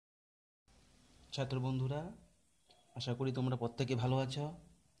ছাত্র বন্ধুরা, আশা করি তোমরা প্রত্যেকে ভালো আছো।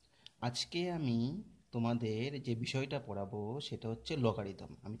 আজকে আমি তোমাদের যে বিষয়টা পড়াবো সেটা হচ্ছে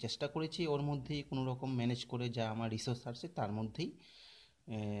লগারিদম। আমি চেষ্টা করেছি ওর মধ্যেই কোনো রকম ম্যানেজ করে যা আমার রিসোর্স আছে তার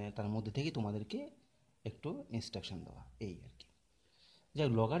মধ্যে থেকেই তোমাদেরকে একটু ইনস্ট্রাকশন দেওয়া, এই আর কি। যাই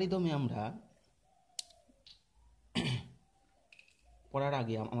লগারিদমে আমরা পড়ার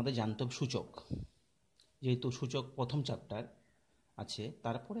আগে আমাদের জানতে হবে সূচক। যেহেতু সূচক প্রথম চ্যাপ্টার আছে,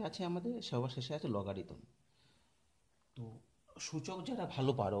 তারপরে আছে আমাদের সবার শেষে আছে লগারিদম। তো সূচক যারা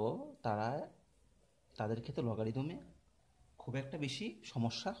ভালো পারো তারা তাদের ক্ষেত্রে লগারিদমে খুব একটা বেশি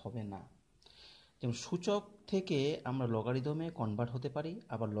সমস্যা হবে না। যেমন সূচক থেকে আমরা লগারিদমে কনভার্ট হতে পারি,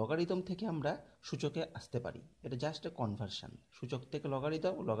 আবার লগারিদম থেকে আমরা সূচকে আসতে পারি। এটা জাস্ট এ কনভার্সন। সূচক থেকে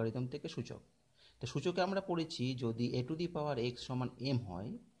লগারিদম, লগারিদম থেকে সূচক। তো সূচকে আমরা পড়েছি যদি এ টু দি পাওয়ার এক্স সমান এম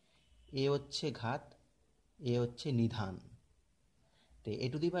হয়, এ হচ্ছে ঘাত, এ হচ্ছে নিধান। তো এ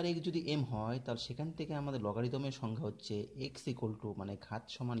টু দি পাওয়ার এক্স যদি এম হয়, তাহলে সেখান থেকে আমাদের লগারিদমের সংখ্যা হচ্ছে এক্স ইকুয়াল টু মানে ঘাত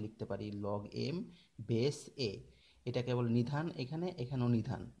সমান লিখতে পারি লগ এম বেস এ। এটা কেবল নিধান, এখানেও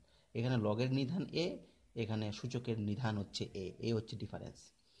নিধান। এখানে লগের নিধান এ, এখানে সূচকের নিধান হচ্ছে এ হচ্ছে ডিফারেন্স।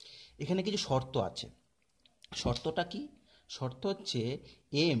 এখানে কিছু শর্ত আছে। শর্তটা কি? শর্ত হচ্ছে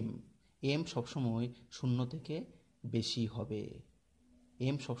এম এম সবসময় শূন্য থেকে বেশি হবে।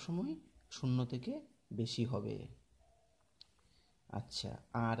 এম সবসময় শূন্য থেকে বেশি হবে। আচ্ছা,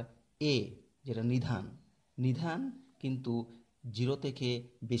 আর এ যেটা নিধান, নিধান কিন্তু জিরো থেকে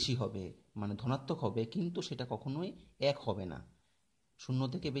বেশি হবে, মানে ধনাত্মক হবে, কিন্তু সেটা কখনোই এক হবে না। শূন্য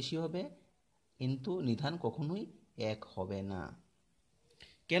থেকে বেশি হবে কিন্তু নিধান কখনোই এক হবে না।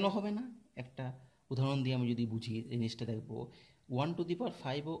 কেন হবে না? একটা উদাহরণ দিয়ে আমি যদি বুঝি জিনিসটা দেখবো।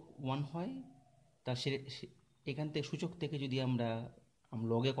 1^5 ওয়ান হয়, তার এখান থেকে সূচক থেকে যদি আমরা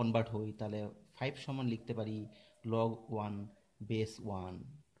লগে কনভার্ট হই, তাহলে 5 সমান লিখতে পারি লগ 1 বেস 1।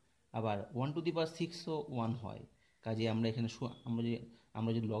 আবার 1^6ও 1 হয়, কাজে আমরা এখানে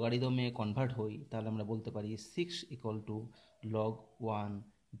আমরা যদি লগারিদমে কনভার্ট হই, তাহলে আমরা বলতে পারি 6 ইকুয়াল টু লগ 1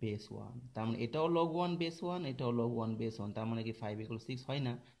 বেস 1। তার মানে এটাও লগ 1 বেস 1, এটাও লগ 1 বেস 1। তার মানে কি 5 ইকুয়াল 6 হয়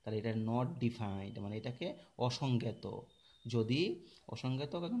না? তাহলে এটা নট ডিফাইন্ড, মানে এটাকে অসংজ্ঞাত। যদি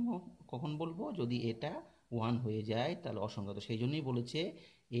অসংজ্ঞাত কখন বলবো? যদি এটা 1 হয়ে যায় তাহলে অসংজ্ঞাত। সেই জন্যই বলেছে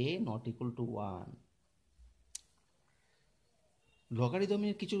এ নট ইকুয়াল টু 1।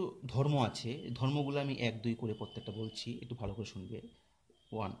 লগারিদমের কিছু ধর্ম আছে, ধর্মগুলো আমি 1 2 করে প্রত্যেকটা বলছি, একটু ভালো করে শুনবে।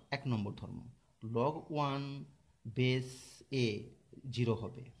 1 নম্বর ধর্ম, লগ 1 বেস এ 0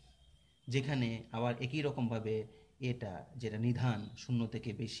 হবে, যেখানে আবার একই রকমভাবে এটা যেটা নিধান শূন্য থেকে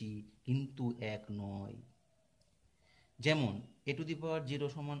বেশি কিন্তু এক নয়। যেমন এ টু দি পাওয়ার 0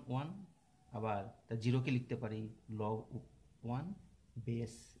 সমান 1, আবার তার জিরোকে লিখতে পারি লগ 1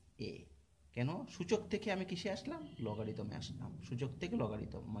 বেস এ। কেন? সূচক থেকে আমি কিসে আসলাম? লগারিদমে আসলাম। সূচক থেকে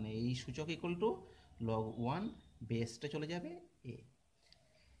লগারিদম মানে এই সূচক ইকুয়াল টু লগ 1 বেসটা চলে যাবে এ।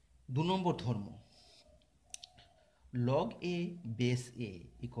 2 নম্বর ধর্ম, log A base A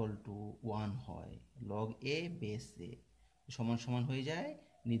equal to 1 হয়। লগ এ বেস এ সমান সমান হয়ে যায়,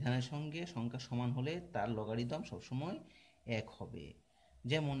 নিধানের সঙ্গে সংখ্যা সমান হলে তার লগারিদম সবসময় 1 হবে।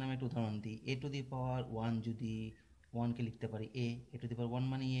 যেমন আমি একটা উদাহরণ দিই, এ টু দি পাওয়ার 1 যদি 1কে লিখতে পারি এ টু দি পাওয়ার 1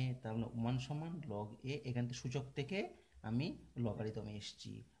 মানে তাহলে 1 সমান লগ এ। এখান থেকে সূচক থেকে আমি লগারিদমে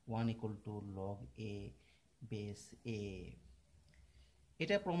এসেছি 1 equal to log A base এ।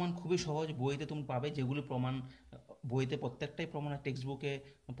 এটা প্রমাণ খুবই সহজ, বইতে তুমি পাবে যেগুলি প্রমাণ। বইতে প্রত্যেকটাই প্রমাণ, টেক্সট বুকে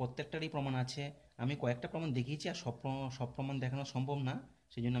প্রত্যেকটারই প্রমাণ আছে। আমি কয়েকটা প্রমাণ দেখিয়েছি, আর সব প্রমাণ দেখানো সম্ভব না,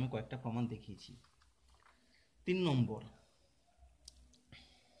 সেই জন্য আমি কয়েকটা প্রমাণ দেখিয়েছি। 3 নম্বর,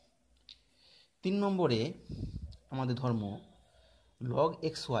 3 নম্বরে আমাদের ধর্ম log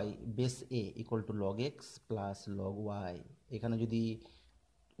x Y base A equal to log x plus log Y. এখানে যদি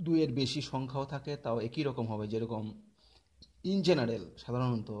 2-এর বেশি সংখ্যাও থাকে তাও একই রকম হবে। যেরকম ইন জেনারেল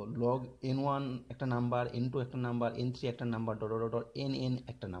সাধারণত লগ n1 একটা নাম্বার, n2 একটা নাম্বার, n3 একটা number, dot dot dot nn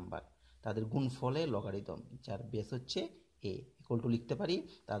একটা নাম্বার, তাদের গুণফলে লগারিদম যার বেস হচ্ছে এ ইকুয়াল টু লিখতে পারি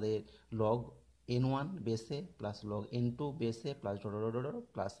তাদের লগ n1 বেসে প্লাস লগ n2 বেসে plus dot dot dot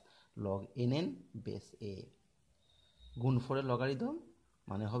plus log nn base এ। গুণফলের লগারিদম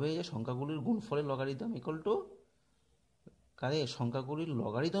মানে হবে যে সংখ্যাগুলির গুণফলের লগারিদম ইকুয়াল টু সংখ্যাগুলির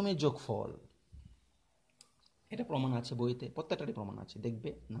লগারিদমের যোগফল। এটা প্রমাণ আছে বইতে, প্রত্যেকটারই প্রমাণ আছে, দেখবে,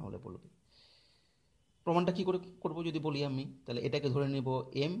 না হলে বলবে। প্রমাণটা কি করে করব যদি বলি আমি, তাহলে এটাকে ধরে নেব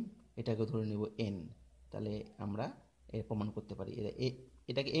এম, এটাকে ধরে নেব এন, তাহলে আমরা প্রমাণ করতে পারি।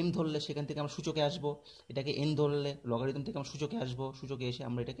 এটাকে এম ধরলে সেখান থেকে আমরা সূচকে আসবো, এটাকে এন ধরলে লগারিদম থেকে আমরা সূচকে আসবো, সূচকে এসে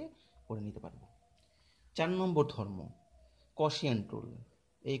আমরা এটাকে করে নিতে পারবো। 4 নম্বর ধর্ম, কশিয়ান্ট রুল।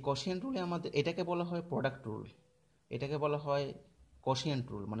 এই কশিয়ান্ট রুলে আমাদের এটাকে বলা হয় প্রোডাক্ট রুল, এটাকে বলা হয় কশিয়ান্ট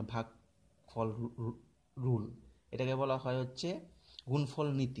রুল মানে ভাগফল রুল, এটাকে বলা হয় হচ্ছে গুণফল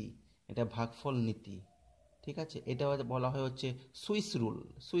নীতি, এটা ভাগফল নীতি, ঠিক আছে। এটা বলা হয় হচ্ছে সুইস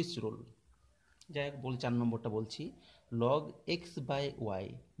রুল। যাই হোক, 4 নম্বরটা বলছি, log x by Y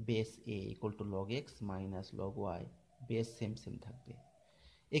base A equal to log x minus log Y base same থাকবে।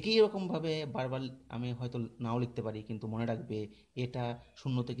 একই রকমভাবে বারবার আমি হয়তো নাও লিখতে পারি, কিন্তু মনে রাখবে এটা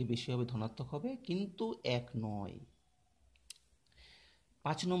 0 থেকে বেশি হবে, ধনাত্মক হবে, কিন্তু 1 নয়।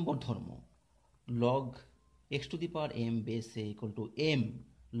 5 নম্বর ধর্ম, log x to the power M base A equal to M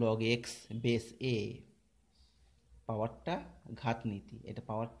log x base এ, পাওয়ারটা ঘাত নীতি, এটা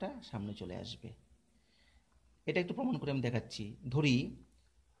পাওয়ারটা সামনে চলে আসবে। এটা একটু প্রমাণ করে আমি দেখাচ্ছি।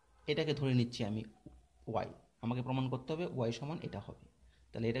 এটাকে ধরে নিচ্ছি আমি ওয়াই, আমাকে প্রমাণ করতে হবে ওয়াই সমান এটা হবে।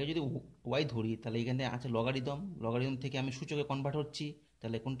 তাহলে এটাকে যদি ওয়াই ধরি, তাহলে এখানে আছে লগারিদম থেকে আমি সূচকে কনভার্ট হচ্ছি,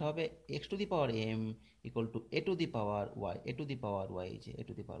 তাহলে কোনটা হবে x to the power M equal to A to the power y, A to the power y, যে এ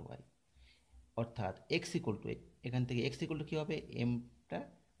টু দি পাওয়ার ওয়াই, অর্থাৎ এক্স ইকুয়াল টু, এখান থেকে এক্স ইকুয়াল টু কী হবে, এমটা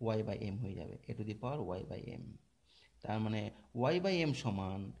ওয়াই বাই এম হয়ে যাবে, এ to the power y by M. তার মানে Y by M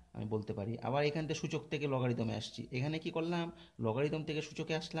সমান আমি বলতে পারি, আবার এখান থেকে সূচক থেকে লগারিদমে আসছি, এখানে কি করলাম, লগারিদম থেকে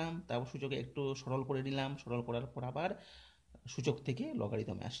সূচকে আসলাম, তারপর সূচকে একটু সরল করে নিলাম, সরল করার পর আবার সূচক থেকে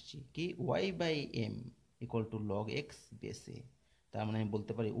লগারিদমে আসছি, কি Y by M equal to log x বেসে। তার মানে আমি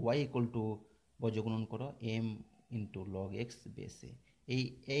বলতে পারি ওয়াই ইকুয়াল টু বর্গগুণন করো এম ইন্টু লগ এক্স বেসে।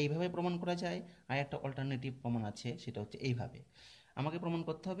 এইভাবে প্রমাণ করা যায়। আর একটা অল্টারনেটিভ প্রমাণ আছে, সেটা হচ্ছে এইভাবে। আমাকে প্রমাণ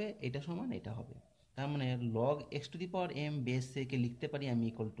করতে হবে এটা সমান এটা হবে, তার মানে log x to the power M base কে লিখতে পারি আমি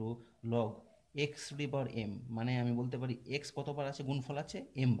equal to log x to the power M, মানে আমি বলতে পারি এক্স কতবার আছে, গুণফল আছে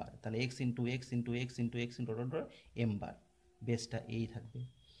এম বার, তাহলে x into x into x into x into M বার, বেসটা এই থাকবে।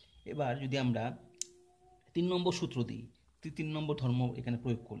 এবার যদি আমরা 3 নম্বর সূত্র দিই, 3 নম্বর ধর্ম এখানে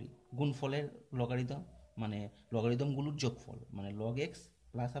প্রয়োগ করি, গুণফলের লগারিদম মানে লগারিদমগুলোর যোগফল, মানে লগ এক্স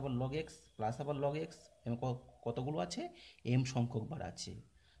প্লাস আবার লগ এক্স প্লাস আবার লগ এক্স, কতগুলো আছে, এম সংখ্যক বার আছে।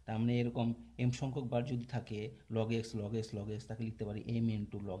 তার মানে এরকম এম সংখ্যক বার যদি থাকে, log x log x log x, তাকে লিখতে পারি এম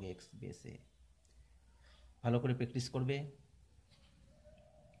ইন্টু লগ এক্স বেসে। ভালো করে প্র্যাকটিস করবে।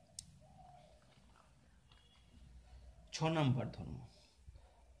 6 নম্বর ধর্ম,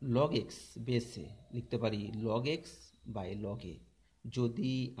 লগ এক্স বেসে লিখতে পারি লগ এক্স বাই লগ এ।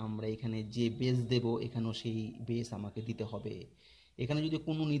 যদি আমরা এখানে যে বেস দেব, এখানেও সেই বেস আমাকে দিতে হবে। এখানে যদি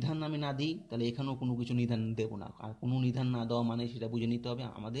কোনো নিধান আমি না দিই, তাহলে এখানেও কোনো কিছু নিধান দেব না, আর কোনো নিধান না দেওয়া মানে সেটা বুঝে নিতে হবে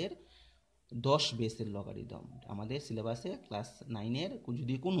আমাদের 10 বেসের লগারিদম। আমাদের সিলেবাসে ক্লাস 9-এর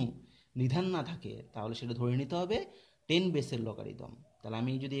যদি কোনো নিধান না থাকে, তাহলে সেটা ধরে নিতে হবে 10 বেসের লগারিদম। তাহলে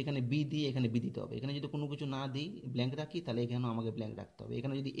আমি যদি এখানে বি দিই, এখানে বি দিতে হবে। এখানে যদি কোনো কিছু না দিই, ব্ল্যাঙ্ক রাখি, তাহলে এখানেও আমাকে ব্ল্যাঙ্ক রাখতে হবে।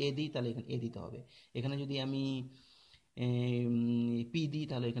 এখানে যদি এ দিই, তাহলে এখানে এ দিতে হবে। এখানে যদি আমি পি দিই,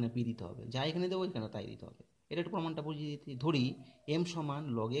 তাহলে এখানে পি দিতে হবে। যা এখানে দেবো, এখানে তাই দিতে হবে। এটা একটু প্রমাণটা বুঝিয়ে দিতে, ধরি এম সমান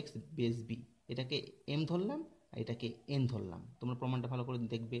লগ এক্স বেস বি, এটাকে এম ধরলাম আর এটাকে এন ধরলাম। তোমরা প্রমাণটা ভালো করে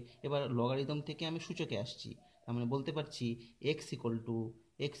দেখবে। এবার লগারিদম থেকে আমি সূচকে আসছি, তার মানে বলতে পারছি এক্স ইকুয়াল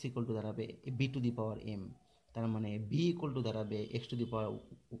টু দাঁড়াবে B to the power M, তার মানে বি ইকুয়াল টু দাঁড়াবে x to the power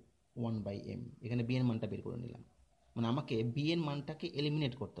 1 by M. এখানে বি এর মানটা বের করে নিলাম, মানে আমাকে বি এর মানটাকে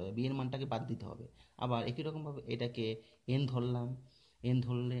এলিমিনেট করতে হবে, বি এর মানটাকে বাদ দিতে হবে। আবার একই রকমভাবে এটাকে এন ধরলাম, এন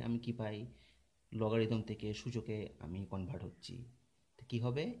ধরলে আমি কি পাই, লগারিদম থেকে সূচকে আমি কনভার্ট হচ্ছি, তো কী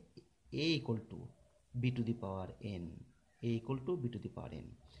হবে, এ equal to B to the power N, A equal to B to the power N.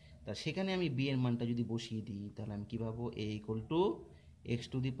 তা সেখানে আমি বি এর মানটা যদি বসিয়ে দিই, তাহলে আমি কী পাবো, এ equal to x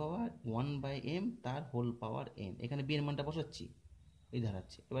to the power 1 by M তার হোল পাওয়ার এন। এখানে বি এর মানটা বসাচ্ছি, এই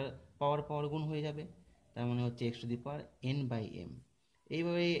দাঁড়াচ্ছে। এবার পাওয়ার গুণ হয়ে যাবে, তার মানে হচ্ছে x to the power N by M.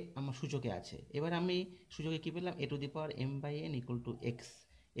 এইভাবে আমার সূচকে আছে। এবার আমি সূচকে কী পেলাম, এ to the power M by N equal to x.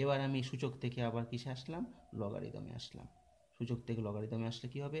 এবার আমি সূচক থেকে আবার কিসে আসলাম, লগারিদমে আসলাম। সূচক থেকে লগারিদমে আসলে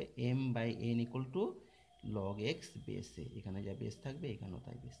কি হবে, M by N equal to log x বেসে, এখানে যা বেস থাকবে এখানেও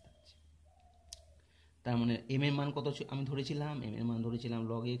তাই বেস থাকছে। তার মানে এম এর মান কত আমি ধরেছিলাম, এম এর মান ধরেছিলাম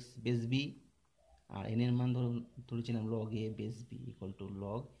লগ এক্স বেস বি, আর এন এর মান ধরেছিলাম log A base B equal to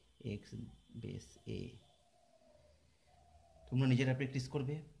log x base এ। তোমরা নিজেরা প্র্যাকটিস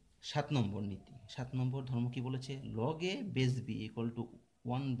করবে। 7 নম্বর নীতি, 7 নম্বর ধর্ম কি বলেছে, log A base B equal to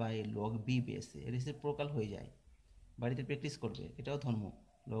 1 by log B base A, reciprocal হয়ে যায়। বাড়িতে প্র্যাকটিস করবে, এটাও ধর্ম,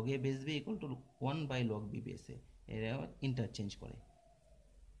 log A base B equal to 1 by log B base এ, এরা ইন্টারচেঞ্জ করে।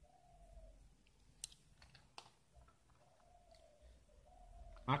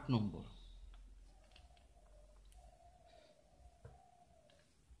 8 নম্বর,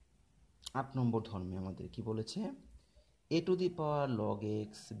 8 নম্বর ধর্মে আমাদের কি বলেছে, এ to the power log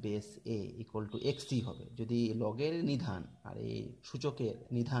x base A equal to এক্সই হবে। যদি লগের নিধান আর এই সূচকের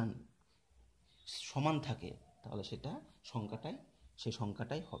নিধান সমান থাকে, তাহলে সেই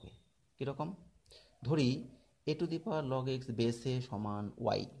সংখ্যাটাই হবে। কীরকম? ধরি a⁻log x বেস এ সমান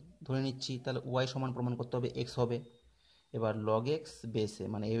ওয়াই ধরে নিচ্ছি, তাহলে ওয়াই সমান প্রমাণ করতে হবে এক্স হবে। এবার log x বেসে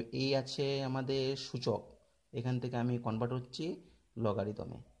মানে এই আছে আমাদের সূচক, এখান থেকে আমি কনভার্ট হচ্ছি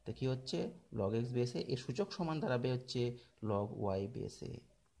লগারিদমে, তো কী হচ্ছে log x বেসে এই সূচক সমান দাঁড়াবে হচ্ছে log y বেসে।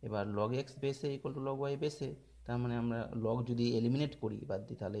 এবার log x বেসে ইকুয়াল টু log y বেসে, তার মানে আমরা log যদি এলিমিনেট করি বাদ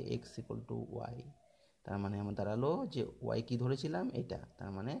দিই তাহলে x ইকুয়াল টু ওয়াই, তার মানে আমার দাঁড়ালো যে ওয়াই কি ধরেছিলাম এটা,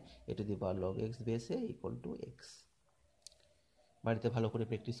 তার মানে a⁻log x বেসে ইকুয়াল টু এক্স। বাড়িতে ভালো করে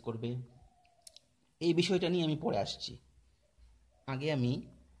প্র্যাকটিস করবে। এই বিষয়টা নিয়ে আমি পরে আসছি। আগে আমি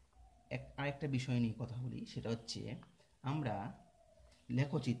আরেকটা বিষয় নিয়ে কথা বলি, সেটা হচ্ছে আমরা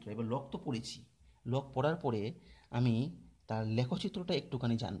লেখচিত্র, এবার লগ তো পড়েছি, লগ পড়ার পরে আমি তার লেখচিত্রটা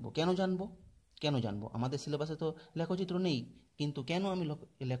একটুখানি জানবো। কেন জানবো? আমাদের সিলেবাসে তো লেখচিত্র নেই, কিন্তু কেন আমি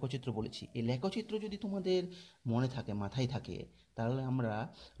লেখচিত্র বলেছি? এই লেখচিত্র যদি তোমাদের মনে থাকে, মাথায় থাকে, তাহলে আমরা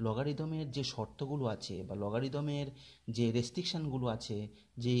লগারিদমের যে শর্তগুলো আছে বা লগারিদমের যে রেস্ট্রিকশানগুলো আছে,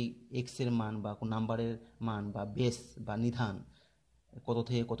 যেই এক্সের মান বা নাম্বারের মান বা বেস বা নিধান কত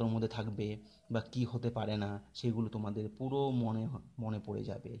থেকে কতর মধ্যে থাকবে বা কি হতে পারে না, সেগুলো তোমাদের পুরো মনে পড়ে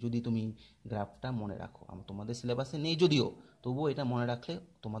যাবে যদি তুমি গ্রাফটা মনে রাখো। তোমাদের সিলেবাসে নেই যদিও, তবুও এটা মনে রাখলে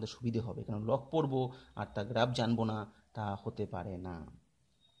তোমাদের সুবিধে হবে, কারণ লগ পড়বো আর তা গ্রাফ জানবো না, তা হতে পারে না।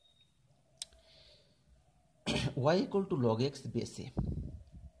 y equal to log x বেসে,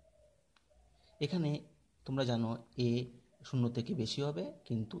 এখানে তোমরা জানো এ 0 থেকে বেশি হবে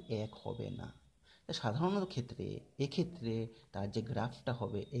কিন্তু 1 হবে না। সাধারণত এক্ষেত্রে তার যে গ্রাফটা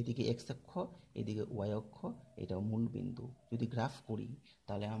হবে, এইদিকে এক্স অক্ষ, এদিকে ওয়াই অক্ষ, এটা মূল বিন্দু। যদি গ্রাফ করি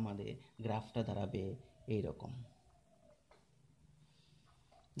তাহলে আমাদের গ্রাফটা দাঁড়াবে এইরকম।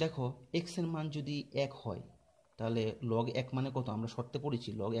 দেখো এক্সের মান যদি 1 হয় তাহলে log 1 মানে কত? আমরা শর্তে পড়েছি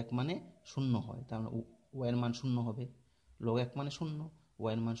log 1 মানে 0 হয়, তার মানে ওয়াইয়ের মান 0 হবে। log 1 মানে 0,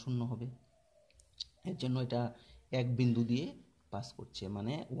 ওয়াইয়ের মান 0 হবে। এর জন্য এটা এক বিন্দু দিয়ে পাস করছে,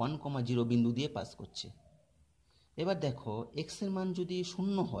 মানে 1,0 বিন্দু দিয়ে পাস করছে। এবার দেখো এক্সের মান যদি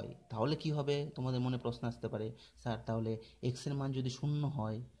 0 হয় তাহলে কি হবে? তোমাদের মনে প্রশ্ন আসতে পারে, স্যার তাহলে এক্সের মান যদি 0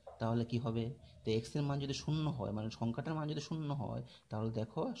 হয় তাহলে কি হবে? তো এক্সের মান যদি 0 হয়, মানে সংখ্যাটার মান যদি 0 হয়, তাহলে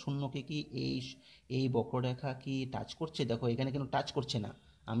দেখো 0কে কি এই বক্ররেখা কি টাচ করছে? দেখো এখানে কিন্তু টাচ করছে না,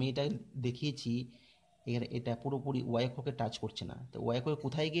 আমি এটা দেখিয়েছি। এখানে এটা পুরোপুরি ওয়াই অক্ষকে টাচ করছে না, তো ওয়াই অক্ষকে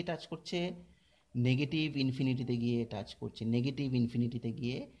কোথায় গিয়ে টাচ করছে? নেগেটিভ ইনফিনিটিতে গিয়ে টাচ করছে, নেগেটিভ ইনফিনিটিতে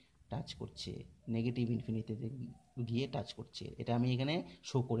গিয়ে টাচ করছে, নেগেটিভ ইনফিনিটিতে গিয়ে টাচ করছে। এটা আমি এখানে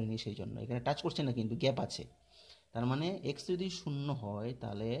শো করে নিই, সেই জন্য এখানে টাচ করছে না, কিন্তু গ্যাপ আছে। তার মানে এক্স যদি 0 হয়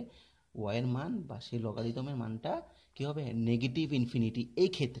তাহলে ওয়াইয়ের মান বা সেই লগারিদমের মানটা কী হবে? Negative infinity. এই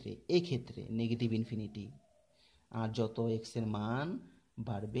ক্ষেত্রে নেগেটিভ ইনফিনিটি। আর যত এক্সের মান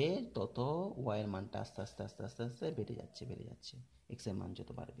বাড়বে তত ওয়াইয়ের মানটা আস্তে আস্তে আস্তে আস্তে আস্তে বেড়ে যাচ্ছে এক্সের মান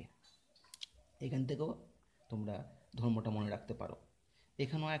যত বাড়বে। এখান থেকেও তোমরা ধর্মটা মনে রাখতে পারো।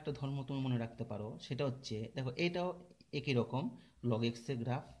 এখানেও একটা ধর্ম তুমি মনে রাখতে পারো, সেটা হচ্ছে দেখো এটাও একই রকম log x এর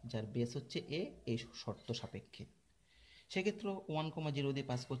গ্রাফ, যার বেস হচ্ছে এ, এই শর্ত সাপেক্ষে। সেক্ষেত্রে 1,0 দিয়ে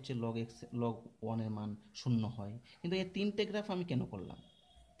পাস করছে, log 1 এর মান 0 হয়। কিন্তু এই তিনটে গ্রাফ আমি কেন করলাম?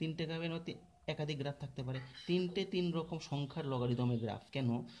 তিনটে গ্রাফের মধ্যে একাধিক গ্রাফ থাকতে পারে, তিন রকম সংখ্যার লগারিদমের গ্রাফ কেন?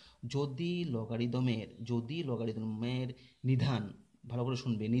 যদি লগারিদমের নিধান, ভালো করে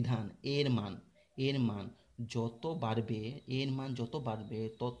শুনবে, নিধান এর মান যত বাড়বে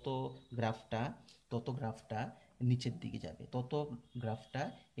তত গ্রাফটা নিচের দিকে যাবে, তত গ্রাফটা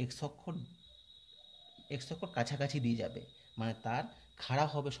এক্স অক্ষর কাছাকাছি দিয়ে যাবে, মানে তার খাড়া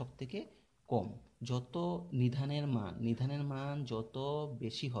হবে সব থেকে কম। যত নিধানের মান যত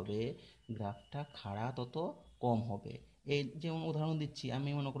বেশি হবে, গ্রাফটা খাড়া তত কম হবে। এই যেমন উদাহরণ দিচ্ছি, আমি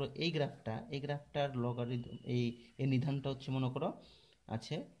মনে করো এই গ্রাফটার লগারিদম, এই নিধানটা হচ্ছে মনে করো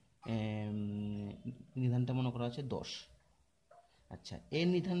আছে, নিধানটা মনে করা আছে 10। আচ্ছা, এর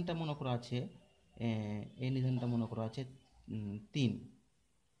নিধানটা মনে করা আছে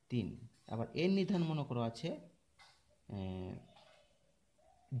 3। আবার এর নিধান মনে করা আছে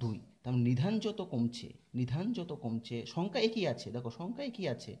 2। তার নিধান যত কমছে সংখ্যা একই আছে, দেখো সংখ্যা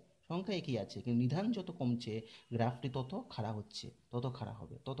একই আছে, কিন্তু নিধান যত কমছে গ্রাফটি তত খাড়া হচ্ছে, তত খাড়া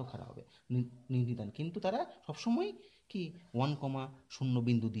হবে নিধান, কিন্তু তারা সবসময় কি 1,0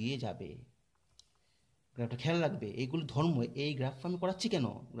 বিন্দু দিয়ে যাবে। গ্রাফটা খেয়াল রাখবে, এইগুলো ধর্ম। এই গ্রাফ আমি করাচ্ছি কেন?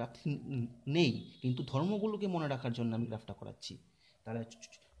 গ্রাফ নেই, কিন্তু ধর্মগুলোকে মনে রাখার জন্য আমি গ্রাফটা করাচ্ছি। তাহলে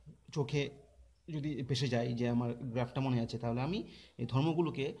চোখে যদি ভেসে যায় যে আমার গ্রাফটা মনে আছে, তাহলে আমি এই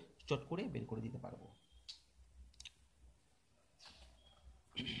ধর্মগুলোকে চট করে বের করে দিতে পারবো।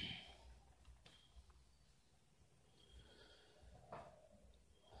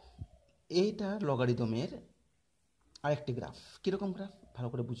 এইটা লগারিদমের আরেকটি গ্রাফ। কীরকম গ্রাফ ভালো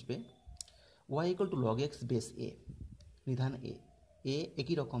করে বুঝবে। Y equal to log x base এ, নিধান এ। এ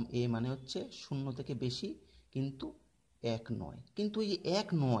একই রকম, এ মানে হচ্ছে শূন্য থেকে বেশি কিন্তু এক নয়। কিন্তু এই এক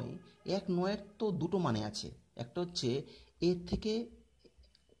নয়, এক নয়ের তো দুটো মানে আছে, একটা হচ্ছে এর থেকে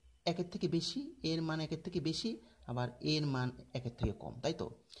একের থেকে বেশি, এর মান একের থেকে বেশি, আবার এর মান একের থেকে কম, তাই তো?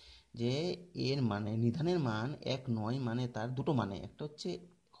 যে এর মানে নিধানের মান এক নয় মানে তার দুটো মানে, একটা হচ্ছে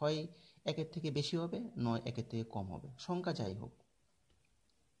হয় একের থেকে বেশি হবে, নয় একের থেকে কম হবে, সংখ্যা যাই হোক।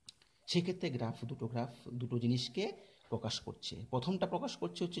 সেক্ষেত্রে গ্রাফ দুটো জিনিসকে প্রকাশ করছে। প্রথমটা প্রকাশ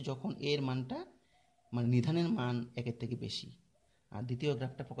করছে হচ্ছে যখন এর মানটা মানে নিধানের মান একের থেকে বেশি, আর দ্বিতীয়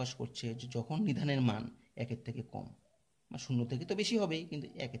গ্রাফটা প্রকাশ করছে যে যখন নিধানের মান একের থেকে কম, মানে শূন্য থেকে তো বেশি হবেই কিন্তু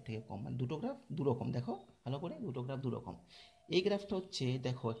একের থেকে কম। মানে দুটো গ্রাফ দুরকম, দেখো ভালো করে, দুটো গ্রাফ দুরকম। এই গ্রাফটা হচ্ছে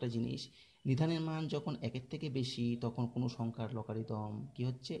দেখো একটা জিনিস, নিধানের মান যখন একের থেকে বেশি তখন কোনো সংখ্যার লগারিদম কি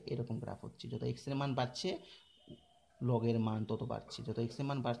হচ্ছে, এরকম গ্রাফ হচ্ছে। যত এক্সের মান বাড়ছে লগের মান তত বাড়ছে, যত এক্সের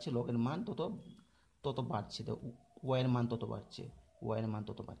মান বাড়ছে লগের মান তত তত বাড়ছে, তো ওয়াইয়ের মান তত বাড়ছে, ওয়াইয়ের মান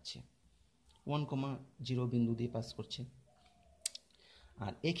তত বাড়ছে। 1,0 বিন্দু দিয়ে পাস করছে।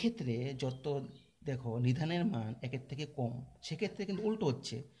 আর এক্ষেত্রে যত দেখো নিধানের মান একের থেকে কম, সেক্ষেত্রে কিন্তু উল্টো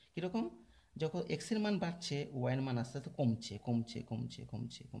হচ্ছে। কীরকম? যখন এক্সের মান বাড়ছে ওয়াইয়ের মান আস্তে আস্তে কমছে কমছে কমছে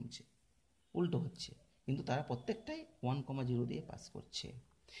কমছে কমছে, উল্টো হচ্ছে। কিন্তু তারা প্রত্যেকটাই 1,0 দিয়ে পাস করছে।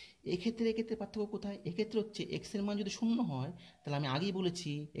 এক্ষেত্রে পার্থক্য কোথায়? এক্ষেত্রে হচ্ছে এক্সের মান যদি শূন্য হয়, তাহলে আমি আগেই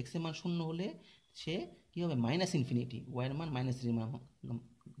বলেছি এক্সের মান শূন্য হলে সে কী হবে, মাইনাস ইনফিনিটি, ওয়াইয়ের মান মাইনাস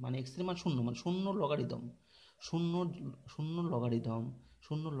মানে এক্সের মান শূন্য, মানে শূন্য লগারিদম, শূন্য শূন্য লগারিদম,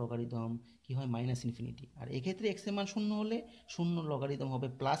 শূন্য লগারিদম কী হয়, মাইনাস ইনফিনিটি। আর এক্ষেত্রে এক্সের মান শূন্য হলে শূন্য লগারিদম হবে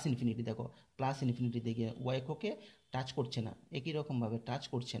প্লাস ইনফিনিটি। দেখো প্লাস ইনফিনিটি দিকে ওয়াই অক্ষকে টাচ করছে না, একই রকমভাবে টাচ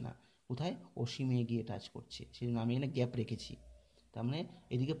করছে না, কোথায়, অসীমে গিয়ে টাচ করছে। সেই জন্য আমি এখানে গ্যাপ রেখেছি। তার মানে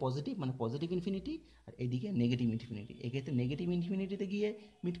এদিকে পজিটিভ মানে পজিটিভ ইনফিনিটি, আর এদিকে নেগেটিভ ইনফিনিটি। এক্ষেত্রে নেগেটিভ ইনফিনিটিতে গিয়ে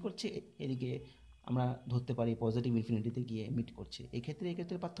মিট করছে, এদিকে আমরা ধরতে পারি পজিটিভ ইনফিনিটিতে গিয়ে মিট করছে।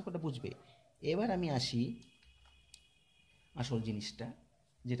 এক্ষেত্রে পার্থক্যটা বুঝবে। এবার আমি আসি আসল জিনিসটা,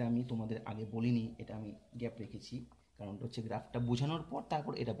 যেটা আমি তোমাদের আগে বলিনি, এটা আমি গ্যাপ রেখেছি, কারণটা হচ্ছে গ্রাফটা বোঝানোর পর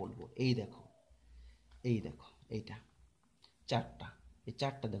তারপর এটা বলবো। এই দেখো এইটা চারটা, এই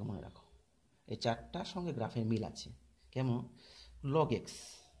চারটা দেখো মনে রাখো, এই চারটার সঙ্গে গ্রাফের মিল আছে। কেমন? লগ এক্স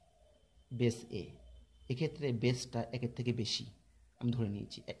বেস এ, এক্ষেত্রে বেসটা একের থেকে বেশি, আমি ধরে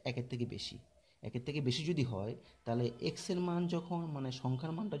নিয়েছি একের থেকে বেশি। একের থেকে বেশি যদি হয় তাহলে এক্সের মান যখন মানে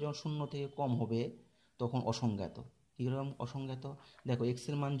সংখ্যার মানটা যখন শূন্য থেকে কম হবে তখন অসংজ্ঞাত। কীরকম অসংজ্ঞাত? দেখো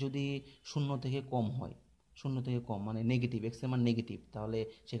এক্সের মান যদি শূন্য থেকে কম হয়, শূন্য থেকে কম মানে নেগেটিভ, এক্সের মান নেগেটিভ, তাহলে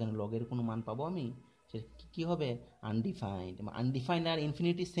সেখানে লগের কোনো মান পাবো আমি? সে কী হবে? আনডিফাইন্ড। আনডিফাইন্ড আর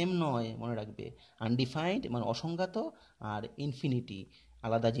ইনফিনিটি সেম নয়, মনে রাখবে। আনডিফাইন্ড মানে অসংজ্ঞাত, আর ইনফিনিটি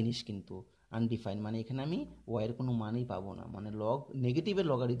আলাদা জিনিস। কিন্তু আনডিফাইন্ড মানে এখানে আমি ওয়াইয়ের কোনো মানই পাবো না, মানে লগ নেগেটিভের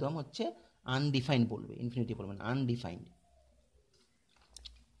লগারিদম হচ্ছে আনডিফাইন্ড বলবে, ইনফিনিটি বলবে না, আনডিফাইন্ড।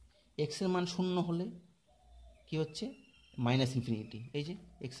 এক্সের মান শূন্য হলে কি হচ্ছে, মাইনাস ইনফিনিটি। এই যে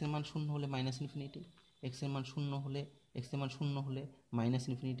এক্সের মান শূন্য হলে মাইনাস ইনফিনিটি, এক্সের মান শূন্য হলে মাইনাস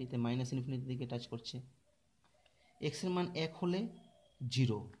ইনফিনিটিতে মাইনাস ইনফিনিটির দিকে টাচ করছে। এক্সের মান এক হলে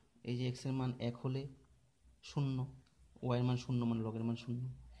জিরো, এই যে এক্সের মান এক হলে শূন্য, ওয়াইয়ের মান শূন্য মানে লগের মান শূন্য।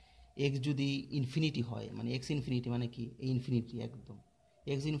 এক্স যদি ইনফিনিটি হয় মানে এক্স ইনফিনিটি মানে কি, এই ইনফিনিটি একদম,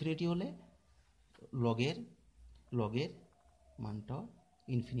 এক্স ইনফিনিটি হলে লগের লগের মানটা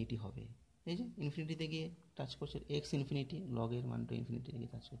ইনফিনিটি হবে। এই যে ইনফিনিটিতে গিয়ে টাচ করছে, এক্স ইনফিনিটি, লগের মানটা ইনফিনিটিতে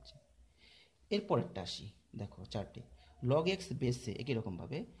গিয়ে টাচ করছে। এরপরেরটা আসি, দেখো চারটে লগ এক্স বেসে একই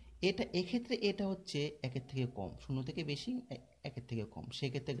রকমভাবে এটা, এক্ষেত্রে এটা হচ্ছে একের থেকে কম, শূন্য থেকে বেশি, একের থেকে কম,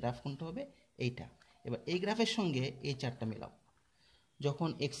 সেক্ষেত্রে গ্রাফ কোনটা হবে, এইটা। এবার এই গ্রাফের সঙ্গে এই চারটা মেলাও। যখন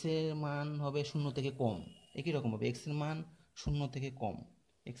এক্সের মান হবে শূন্য থেকে কম, একই রকমভাবে এক্সের মান শূন্য থেকে কম,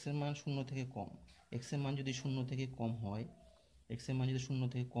 এক্সের মান শূন্য থেকে কম, এক্সের মান যদি শূন্য থেকে কম হয়, এক্সের মান যদি শূন্য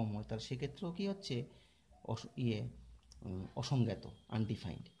থেকে কম হয় তাহলে সেক্ষেত্রেও কী হচ্ছে, অসংজ্ঞাত,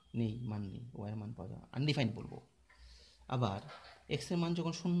 আনডিফাইন্ড, নেই মান নেই, ওয়াইয়ের মান পাওয়া যায়, আনডিফাইন্ড বলবো। আবার এক্সের মান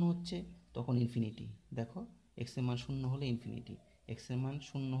যখন শূন্য হচ্ছে তখন ইনফিনিটি। দেখো এক্সের মান শূন্য হলে ইনফিনিটি, এক্সের মান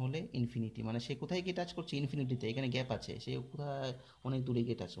শূন্য হলে ইনফিনিটি, মানে সে কোথায় গিয়ে টাচ করছে, ইনফিনিটিতে, এখানে গ্যাপ আছে, সে কোথায় অনেক দূরে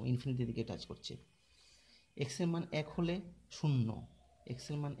গিয়ে টাচ, ইনফিনিটির দিকে টাচ করছে। এক্সের মান এক হলে শূন্য,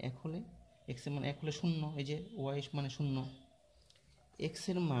 এক্সের মান এক হলে শূন্য, এই যে ওয়াই মানে শূন্য।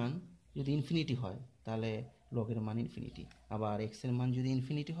 এক্সের মান যদি ইনফিনিটি হয় তাহলে লগের মান ইনফিনিটি, আবার এক্সের মান যদি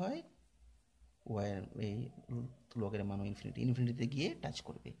ইনফিনিটি হয় ওয়াইয়ের এই লগের মানও ইনফিনিটিতে গিয়ে টাচ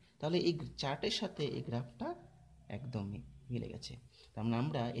করবে। তাহলে এই চার্টের সাথে এই গ্রাফটা একদমই মিলে গেছে। তার মানে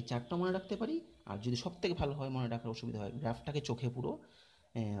আমরা এই চার্টটা মনে রাখতে পারি। আর যদি সব থেকে ভালো হয়, মনে রাখার অসুবিধা হয়, গ্রাফটাকে চোখে পুরো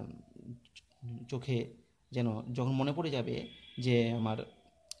চোখে যেন যখন মনে পড়ে যাবে যে আমার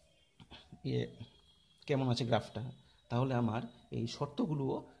ইয়ে কেমন আছে গ্রাফটা, তাহলে আমার এই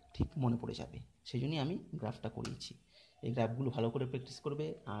শর্তগুলোও ঠিক মনে পড়ে যাবে। সেই জন্যই আমি গ্রাফটা করিয়েছি। এই গ্রাফগুলো ভালো করে প্র্যাকটিস করবে।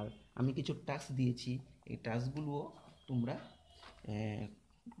 আর আমি কিছু টাস্ক দিয়েছি, এই টাস্কগুলোও তোমরা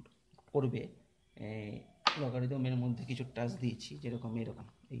করবে। লগারিদমের মধ্যে কিছু টাস্ক দিয়েছি, যেরকম এরকম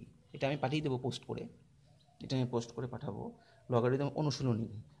এটা আমি পাঠিয়ে দেবো পোস্ট করে। এটা আমি পোস্ট করে পাঠাবো। লগারিদম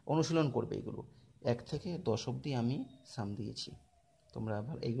অনুশীলন করবে এগুলো। 1 থেকে 10 অবধি আমি সাম দিয়েছি। তোমরা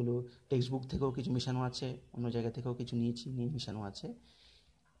এইগুলো টেক্সট বুক থেকেও কিছু মেশানো আছে, অন্য জায়গা থেকেও কিছু নিয়ে মেশানো আছে।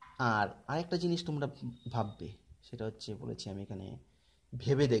 আর আরেকটা জিনিস তোমরা ভাববে, সেটা হচ্ছে বলেছি আমি এখানে,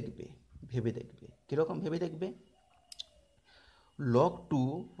 ভেবে দেখবে কীরকম ভেবে দেখবে। log2,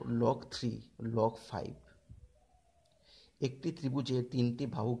 log3, log5 একটি ত্রিভুজের 3টি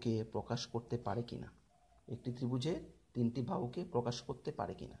বাহুকে প্রকাশ করতে পারে কিনা। একটি ত্রিভুজের 3টি বাহুকে প্রকাশ করতে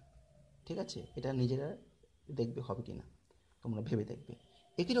পারে কিনা, ঠিক আছে? এটা নিজেরা দেখবে হবে কিনা, তোমরা ভেবে দেখবে।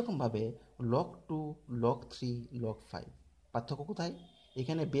 একই রকমভাবে log2, log3, log5 পার্থক্য কোথায়?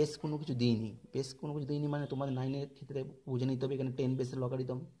 এখানে বেস কোনো কিছু দিইনি, মানে তোমাদের 9-এর ক্ষেত্রে বুঝে নিতে হবে এখানে 10 বেসের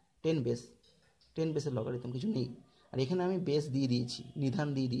লগারিদম, 10 বেসের লগারিদম কিছু নেই। আর এখানে আমি বেস দিয়ে দিয়েছি, নিধান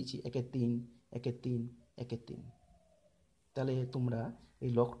দিয়ে দিয়েছি 1/3, 1/3, 1/3। তাহলে তোমরা এই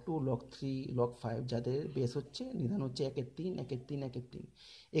log2, log3, log5 যাদের বেস হচ্ছে, নিধান হচ্ছে 1/3, 1/3, 1/3,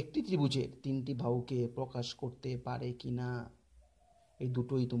 একটি ত্রিভুজের 3টি বাহুকে প্রকাশ করতে পারে কিনা, এই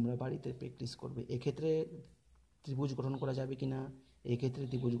দুটোই তোমরা বাড়িতে প্র্যাকটিস করবে। এক্ষেত্রে ত্রিভুজ গঠন করা যাবে কিনা, এক্ষেত্রে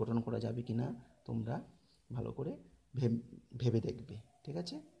ত্রিভুজ গঠন করা যাবে কিনা, তোমরা ভালো করে ভেবে দেখবে, ঠিক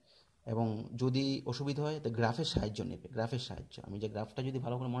আছে? এবং যদি অসুবিধা হয় তো গ্রাফের সাহায্য নেবে, আমি যে গ্রাফটা যদি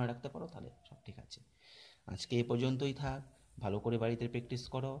ভালো করে মনে রাখতে পারো তাহলে সব ঠিক আছে। আজকে এই পর্যন্তই থাক। ভালো করে বাড়িতে প্র্যাকটিস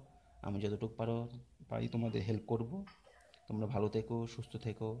করো। আমি যতটুকু পারি তোমাদের হেল্প করব। তোমরা ভালো থেকো, সুস্থ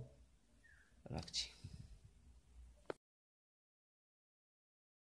থেকো। রাখছি।